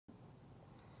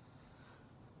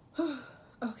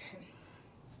Okay.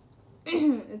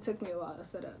 It took me a while to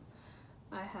set up.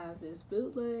 I have this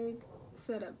bootleg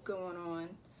setup going on.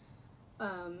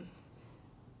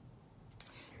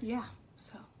 Yeah,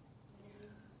 so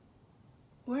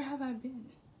where have I been?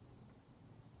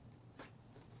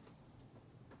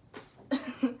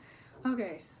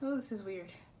 Okay, well, this is weird.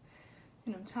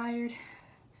 And I'm tired.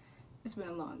 It's been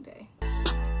a long day.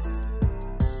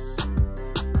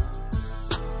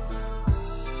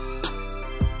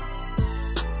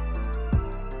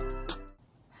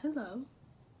 Hello,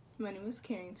 my name is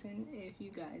Karrington. If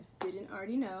you guys didn't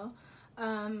already know,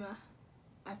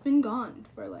 I've been gone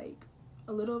for like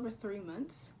a little over 3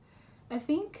 months, I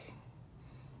think.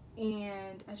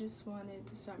 And I just wanted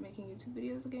to start making YouTube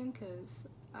videos again because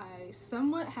I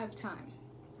somewhat have time.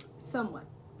 Somewhat.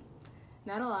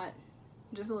 Not a lot,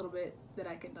 just a little bit that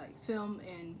I could like film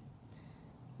and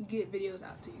get videos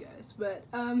out to you guys. But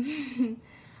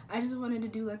I just wanted to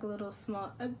do like a little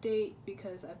small update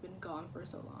because I've been gone for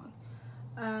so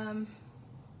long.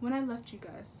 When I left you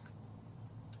guys,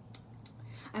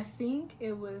 I think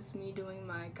it was me doing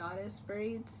my goddess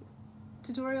braids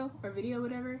tutorial or video,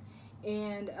 whatever,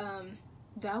 and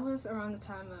that was around the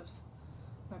time of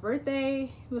my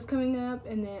birthday was coming up,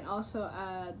 and then also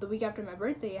the week after my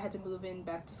birthday I had to move in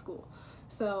back to school.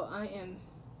 So I am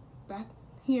back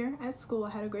here at school. I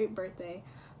had a great birthday.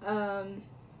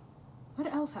 What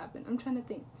else happened? I'm trying to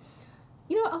think.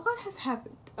 You know, a lot has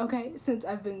happened, okay, since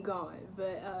I've been gone,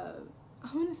 but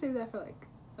I want to save that for like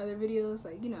other videos,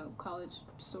 like, you know, college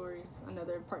stories,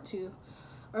 another part 2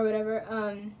 or whatever.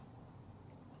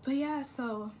 But yeah,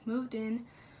 so moved in.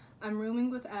 I'm rooming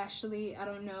with Ashley. I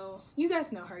don't know, you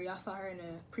guys know her, y'all saw her in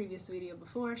a previous video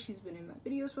before. She's been in my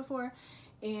videos before.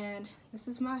 And this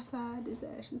is my side, this is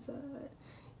Ashley's side.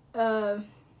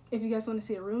 If you guys want to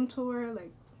see a room tour,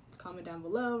 like, comment down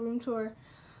below, room tour.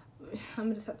 I'm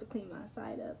gonna just have to clean my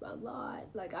side up a lot.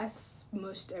 Like, I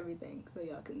smushed everything so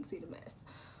y'all couldn't see the mess,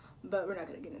 but we're not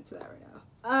gonna get into that right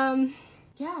now.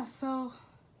 Yeah, so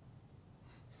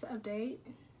it's an update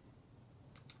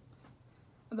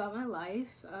about my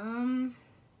life. I'm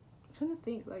trying to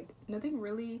think, like, nothing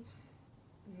really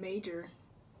major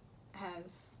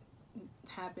has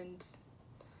happened.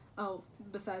 Oh,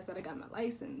 besides that I got my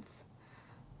license.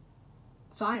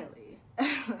 Finally.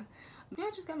 Yeah,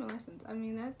 I just got my license. I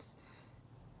mean,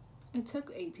 it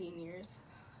took 18 years,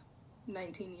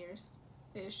 19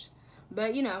 years-ish.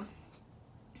 But, you know,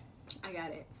 I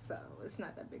got it. So, it's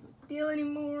not that big of a deal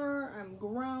anymore. I'm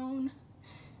grown-ish.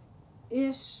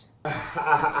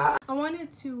 I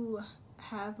wanted to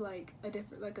have, like,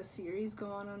 a series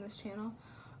going on this channel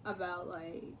about,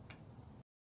 like,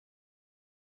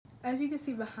 as you can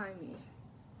see behind me.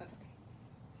 Okay.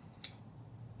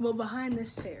 Well, behind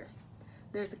this chair,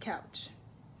 there's a couch,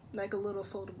 like a little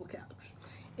foldable couch,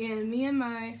 and me and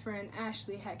my friend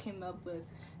Ashley had came up with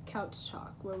couch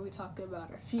talk, where we talk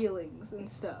about our feelings and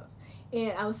stuff.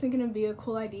 And I was thinking it'd be a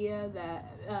cool idea that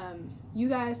you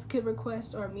guys could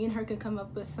request, or me and her could come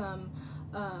up with some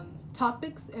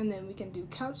topics, and then we can do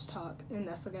couch talk, and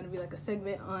that's gonna be like a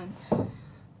segment on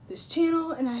this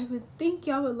channel. And I would think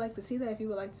y'all would like to see that. If you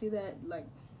would like to see that, like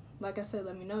I said,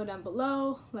 let me know down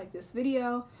below, like this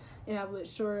video, and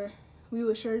we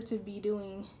were sure to be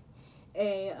doing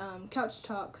a couch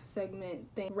talk segment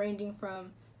thing, ranging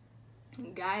from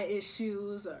guy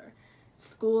issues or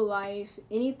school life,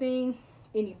 anything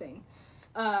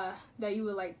that you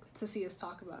would like to see us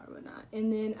talk about or whatnot.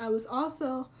 And then I was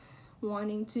also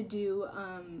wanting to do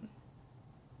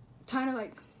kind of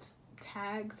like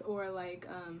tags or like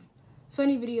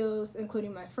funny videos,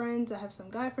 including my friends. I have some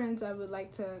guy friends I would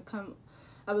like to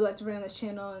bring on this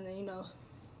channel, and then, you know,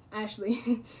 Ashley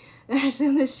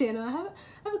on this channel. I have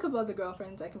a couple other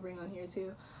girlfriends I can bring on here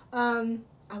too.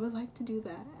 I would like to do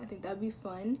that. I think that'd be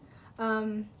fun.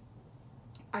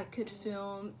 I could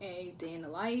film a day in the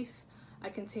life. I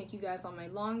can take you guys on my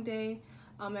long day.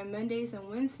 On my Mondays and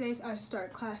Wednesdays, I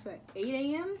start class at 8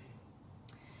 a.m.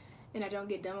 and I don't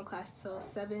get done with class till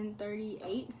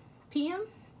 7:38 p.m.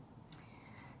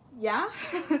 Yeah.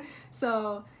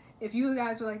 So if you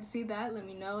guys would like to see that, let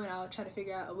me know, and I'll try to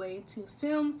figure out a way to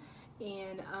film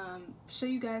and show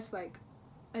you guys like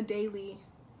a daily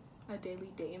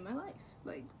day in my life,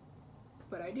 like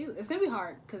what I do. It's gonna be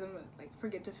hard because I'm gonna like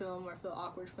forget to film or feel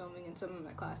awkward filming in some of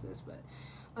my classes, but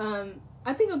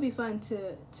I think it'll be fun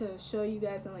to show you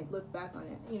guys and like look back on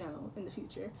it, you know, in the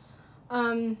future.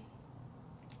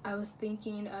 I was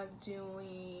thinking of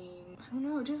doing, I don't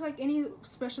know, just like any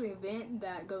special event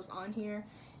that goes on here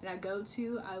and I go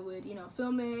to, I would, you know,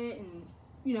 film it and,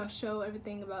 you know, show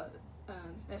everything about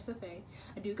SFA.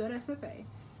 I do go to SFA,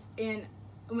 and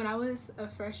when I was a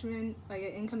freshman, like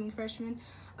an incoming freshman,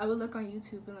 I would look on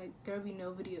YouTube and like there would be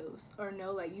no videos or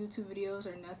no like YouTube videos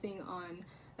or nothing on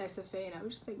SFA, and I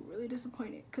was just like really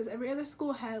disappointed because every other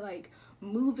school had like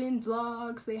move-in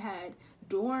vlogs, they had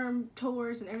dorm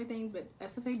tours and everything, but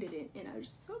SFA didn't, and I was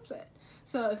just so upset.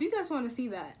 So if you guys want to see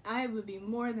that, I would be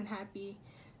more than happy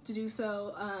to do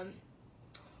so.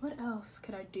 What else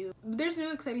could I do? There's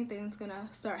new exciting things gonna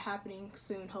start happening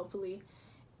soon, hopefully,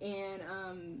 and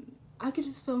I could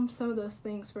just film some of those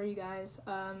things for you guys.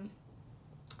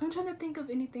 I'm trying to think of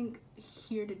anything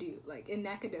here to do. Like in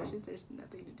Nacogdoches, there's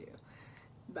nothing to do,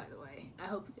 by the way. I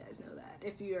hope you guys know that.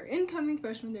 If you're incoming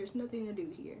freshman, there's nothing to do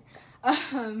here.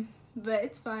 But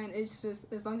it's fine. It's just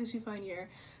as long as you find your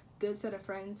good set of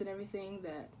friends and everything,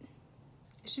 that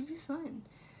it should be fun.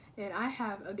 And I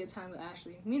have a good time with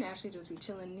Ashley. Me and Ashley just be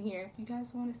chilling in here. If you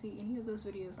guys want to see any of those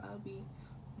videos, I'll be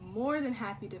more than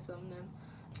happy to film them.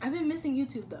 I've been missing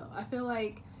YouTube though. I feel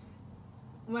like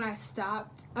when I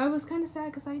stopped, I was kind of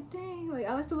sad because dang, like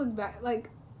I like to look back. Like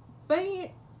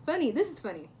funny, this is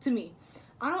funny to me.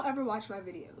 I don't ever watch my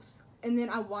videos. And then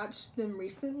I watched them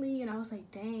recently and I was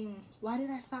like, dang, why did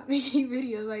I stop making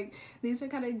videos? Like these are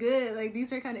kind of good. Like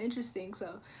these are kind of interesting.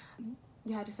 So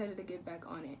yeah, I decided to get back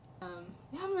on it.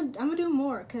 Yeah, I'm gonna do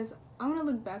more because I want to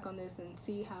look back on this and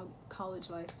see how college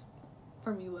life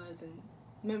for me was and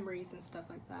memories and stuff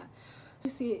like that. To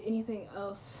see anything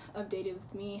else updated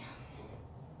with me.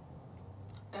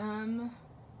 I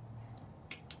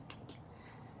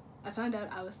found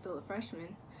out I was still a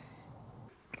freshman.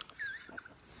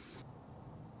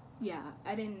 Yeah,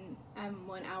 I'm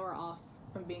 1 hour off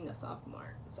from being a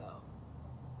sophomore, so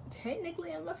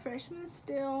technically I'm a freshman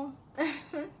still.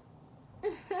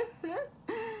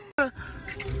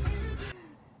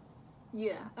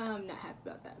 Yeah, I'm not happy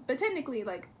about that. But technically,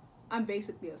 like, I'm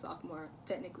basically a sophomore,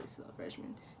 technically still a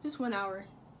freshman. Just 1 hour,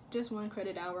 just 1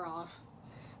 credit hour off.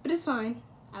 But it's fine.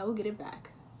 I will get it back.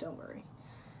 Don't worry.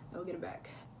 I will get it back.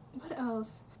 What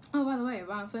else? Oh, by the way,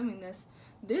 while I'm filming this,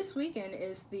 this weekend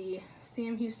is the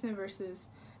CM Houston versus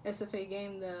SFA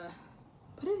game.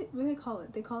 What do they call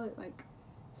it? They call it like,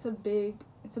 it's a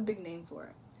big name for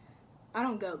it. I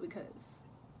don't go because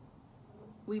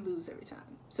we lose every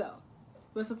time. So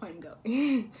what's the point in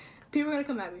going? People are gonna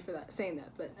come at me for that, saying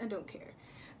that, but I don't care.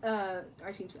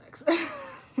 Our team sucks.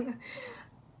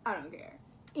 I don't care.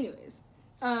 Anyways,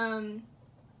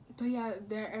 but yeah,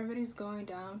 everybody's going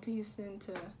down to Houston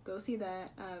to go see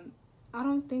that. I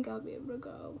don't think I'll be able to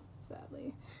go,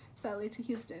 sadly to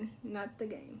Houston, not the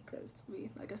game, because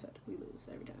like I said, we lose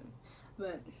every time,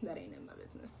 but that ain't in my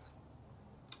business.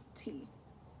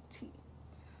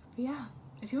 But yeah,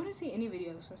 if you want to see any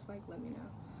videos, just like let me know.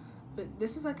 But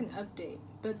this is like an update,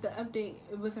 but the update,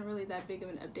 it wasn't really that big of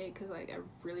an update because like I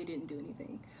really didn't do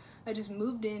anything. I just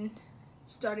moved in,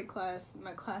 started class.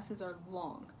 My classes are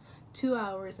long, 2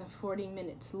 hours and 40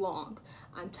 minutes long.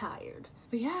 I'm tired.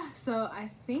 But yeah, so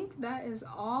I think that is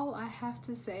all I have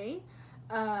to say.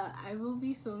 I will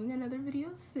be filming another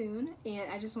video soon,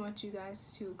 and I just want you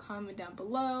guys to comment down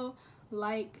below,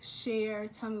 like, share,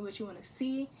 tell me what you want to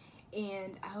see,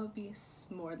 and I will be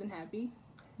more than happy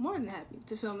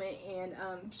to film it and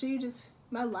show you just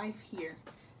my life here,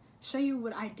 show you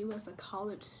what I do as a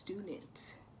college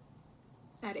student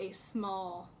at a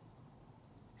small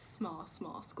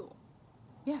school.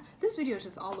 Yeah, this video is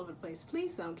just all over the place.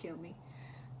 Please don't kill me.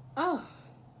 Oh,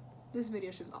 this video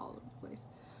is just all over the place,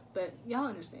 but y'all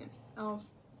understand. I'll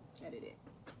edit it.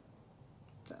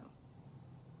 So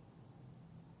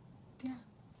yeah,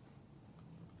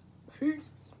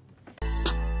 peace.